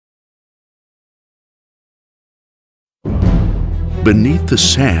Beneath the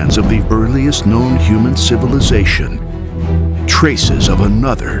sands of the earliest known human civilization, traces of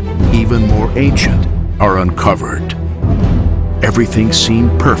another, even more ancient, are uncovered. Everything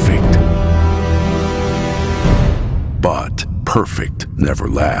seemed perfect. But perfect never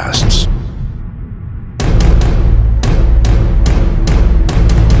lasts.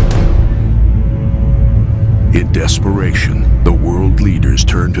 In desperation, the world leaders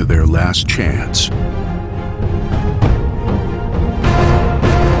turn to their last chance.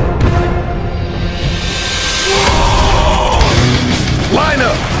 Line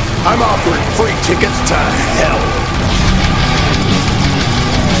up! I'm offering free tickets to hell!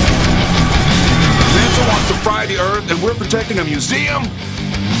 Santa wants to fry the Earth and we're protecting a museum?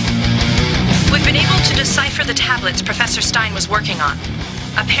 We've been able to decipher the tablets Professor Stein was working on.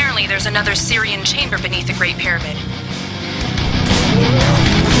 Apparently there's another Syrian chamber beneath the Great Pyramid.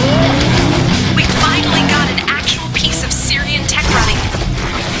 We finally got an actual piece of Syrian tech running.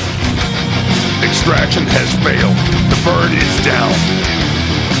 Extraction has failed. The bird is down.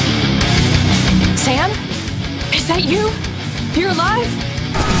 Sam? Is that you? You're alive?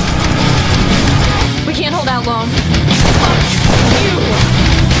 We can't hold out long. Fuck you!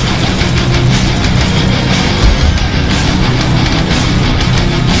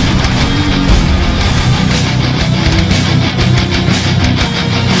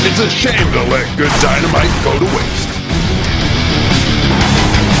 It's a shame to let good dynamite go to waste.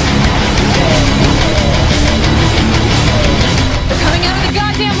 They're coming out of the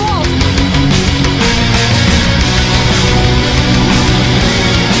goddamn vault!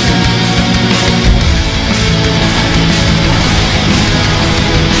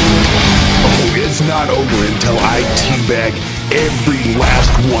 Oh, it's not over until I teabag every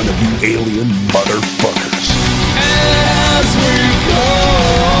last one of you alien bugs.